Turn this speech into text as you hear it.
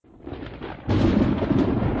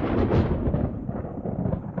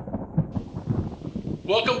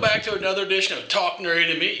Welcome back to another edition of Talk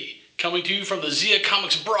Nerdy to Me, coming to you from the Zia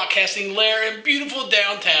Comics broadcasting lair in beautiful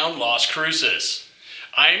downtown Las Cruces.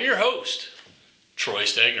 I am your host, Troy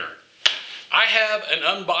Stegner. I have an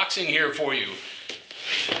unboxing here for you.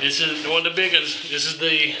 This is one of the big ones. This is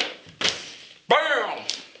the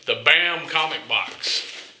BAM comic box.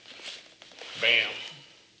 Bam.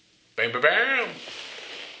 Bam, bam, bam.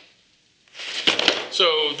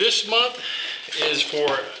 So this month is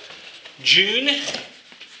for June.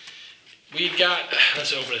 We've got,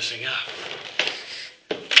 let's open this thing up.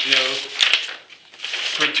 You know,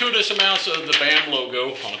 gratuitous amounts of the BAM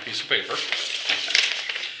logo on a piece of paper.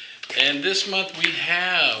 And this month we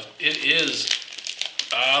have, it is,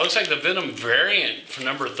 looks like the Venom variant for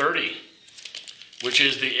number 30, which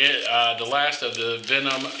is the last of the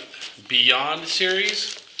Venom Beyond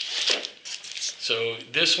series. So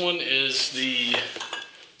this one is the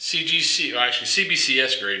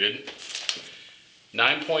CBCS graded,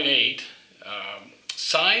 9.8,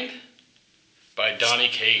 signed by Donnie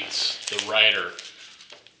Cates, the writer.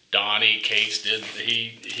 Donnie Cates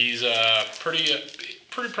he's a pretty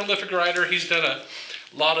prolific writer. He's done a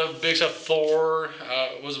lot of big stuff. Thor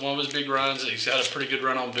was one of his big runs. He's had a pretty good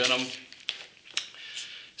run on Venom.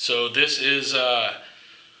 So this is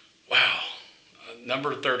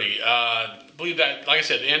number 30. I believe that, like I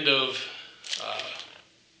said, the end of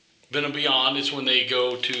Venom Beyond is when they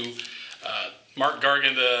go to Mark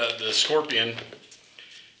Gargan, the Scorpion.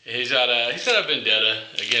 He's got a vendetta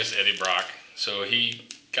against Eddie Brock. So he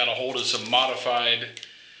got a hold of some modified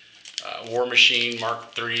War Machine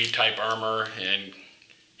Mark III type armor, and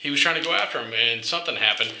he was trying to go after him, and something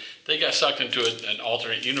happened. They got sucked into an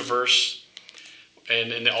alternate universe,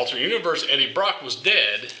 and in the alternate universe, Eddie Brock was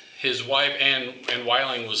dead. His wife, Ann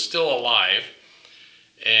Weiling, was still alive,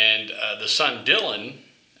 and the son, Dylan,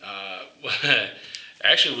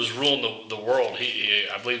 actually was ruling the world.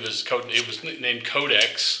 I believe it was named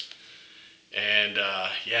Codex, and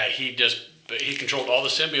he controlled all the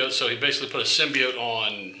symbiotes. So he basically put a symbiote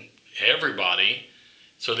on everybody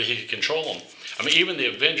so that he could control them. I mean, even the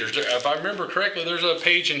Avengers. If I remember correctly, there's a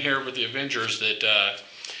page in here with the Avengers that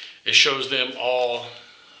it shows them all.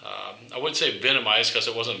 I wouldn't say venomized because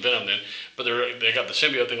it wasn't venom then, but they got the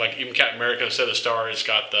symbiote thing. Like even Captain America, instead of star, it's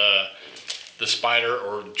got the spider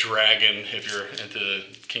or dragon, if you're into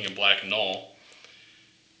King in Black and Null,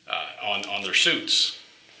 on their suits.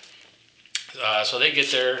 So they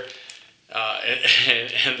get there,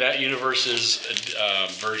 and that universe's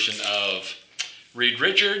version of Reed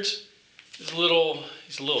Richards is a little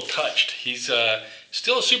touched. He's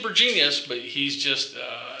still a super genius, but he's just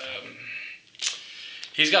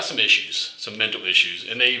he's got some issues, some mental issues,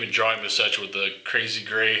 and they even draw him as such with the crazy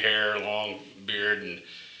gray hair, long beard, and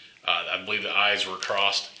I believe the eyes were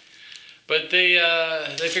crossed. But they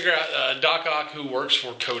figure out Doc Ock, who works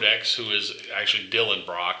for Codex, who is actually Dylan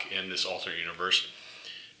Brock in this alternate universe.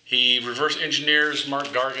 He reverse engineers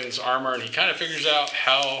Mark Gargan's armor, and he kind of figures out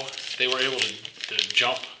how they were able to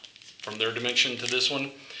jump from their dimension to this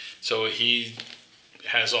one. So he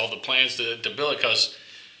has all the plans to build it, because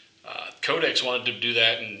Codex wanted to do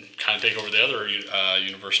that and kind of take over the other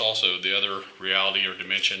universe also, the other reality or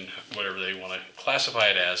dimension, whatever they want to classify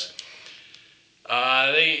it as.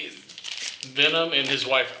 Venom and his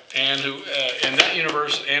wife Anne, who in that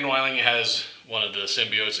universe, Anne Weiling has one of the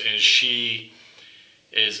symbiotes, and she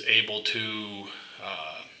is able to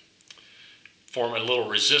form a little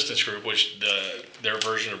resistance group, which their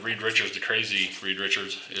version of Reed Richards, the crazy Reed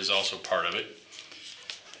Richards, is also part of it.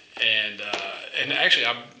 And actually,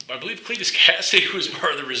 I believe Cletus Cassidy was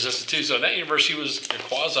part of the resistance too. So in that universe, he was a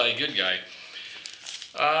quasi good guy.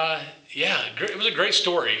 It was a great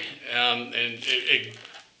story, and it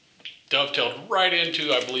dovetailed right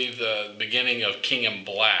into, I believe, the beginning of King in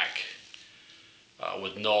Black,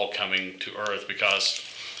 with Null coming to Earth, because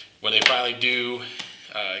when they finally do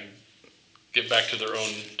get back to their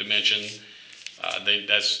own dimension, they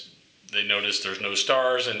notice there's no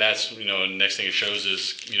stars, and that's, the next thing it shows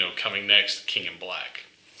is, coming next, King in Black.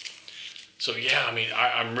 So yeah, I mean,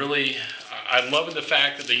 I'm loving the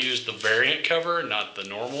fact that they used the variant cover, not the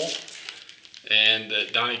normal, and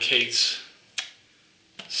that Donnie Cates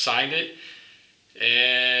signed it.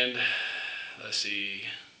 And let's see,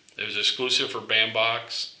 it was exclusive for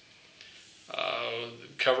BamBox.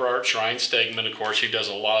 Cover art, Ryan Stegman, of course, he does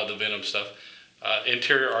a lot of the Venom stuff.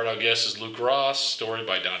 Interior art, I guess, is Luke Ross. Story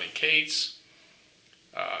by Donnie Cates.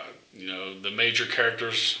 The major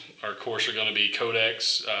characters, of course, are going to be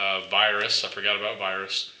Codex, Virus. I forgot about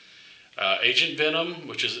Virus. Agent Venom,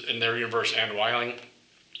 which is in their universe, Anne Weiling,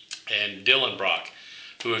 and Dylan Brock,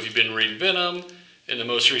 who, if you've been reading Venom, in the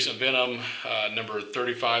most recent Venom, number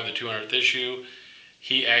 35, the 200th issue,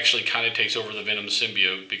 he actually kind of takes over the Venom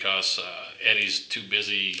symbiote because Eddie's too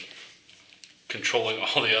busy controlling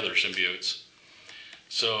all the other symbiotes.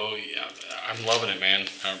 So yeah, I'm loving it, man.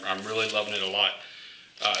 I'm really loving it a lot.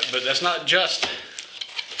 But that's not just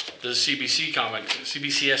the CBCS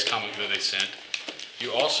comic that they sent.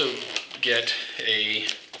 You also get a,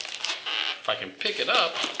 if I can pick it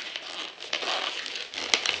up,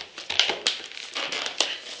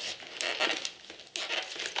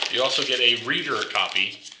 you also get a reader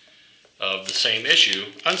copy of the same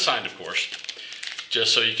issue, unsigned of course,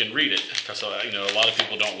 just so you can read it. Because you know, a lot of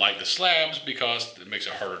people don't like the slabs because it makes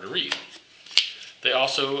it harder to read. They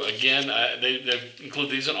also, again, they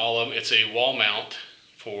include these in all of them. It's a wall mount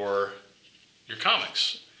for your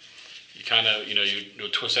comics. You kind of, you know,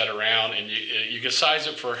 you'll twist that around and you can size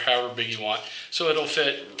it for however big you want. So it'll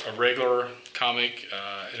fit a regular comic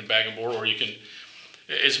in a bag and board, or you can,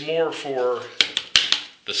 it's more for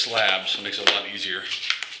the slabs, so it makes it a lot easier.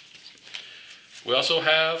 We also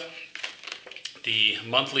have the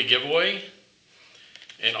monthly giveaway,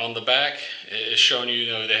 and on the back it's showing you,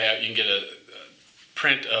 you know, they have, you can get a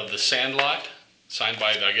print of the Sandlot signed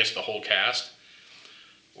by, I guess, the whole cast,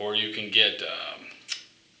 or you can get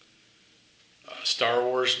Star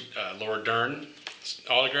Wars Laura Dern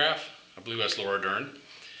autograph. I believe that's Laura Dern,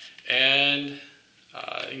 and you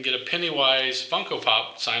can get a Pennywise Funko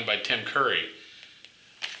Pop signed by Tim Curry.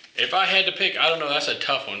 If I had to pick, I don't know, that's a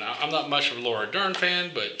tough one. I'm not much of a Laura Dern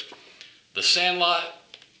fan, but the Sandlot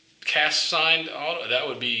cast signed auto, that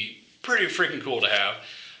would be pretty freaking cool to have.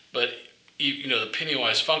 But you know, the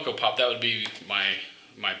Pennywise Funko Pop, that would be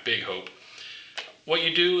my big hope. What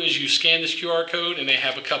you do is you scan this QR code, and they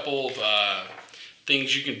have a couple of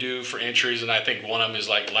things you can do for entries, and I think one of them is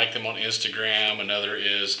like them on Instagram, another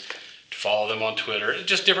is to follow them on Twitter.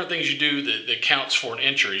 Just different things you do that counts for an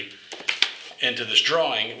entry into this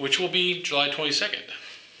drawing, which will be July 22nd.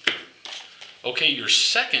 Okay, your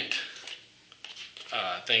second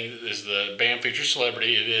thing is the BAM Feature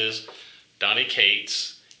Celebrity. It is Donny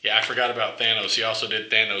Cates. Yeah, I forgot about Thanos. He also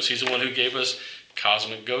did Thanos. He's the one who gave us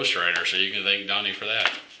Cosmic Ghost Rider, so you can thank Donny for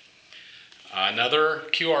that. Another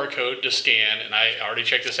QR code to scan, and I already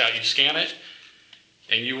checked this out. You scan it,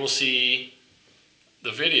 and you will see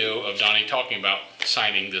the video of Donny talking about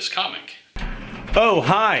signing this comic. Oh,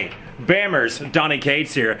 hi, Bammers, Donny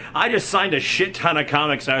Cates here. I just signed a shit ton of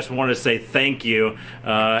comics. I just wanted to say thank you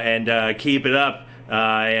and keep it up.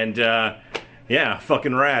 Yeah,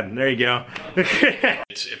 fucking rad. There you go.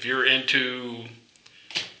 If you're into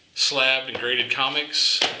slabbed and graded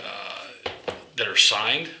comics that are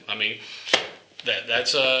signed, I mean,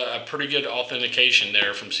 that's a pretty good authentication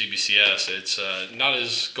there from CBCS. It's not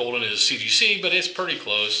as golden as CGC, but it's pretty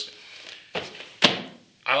close.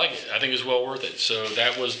 I like it. I think it's well worth it. So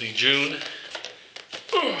that was the June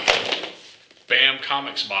BAM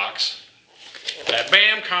Comics box. That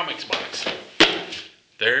BAM Comics box.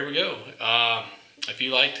 There we go. If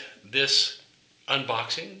you liked this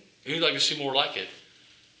unboxing, and you'd like to see more like it,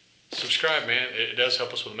 subscribe, man. It does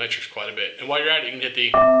help us with the metrics quite a bit. And while you're at it, you can hit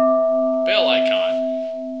the bell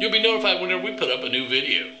icon. You'll be notified whenever we put up a new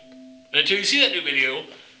video. And until you see that new video,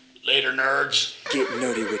 later, nerds. Get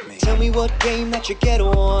nerdy with me. Tell me what game that you get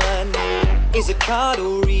on. Is it card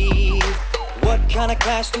or read? What kind of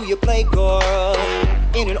class do you play, girl?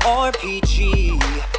 In an RPG?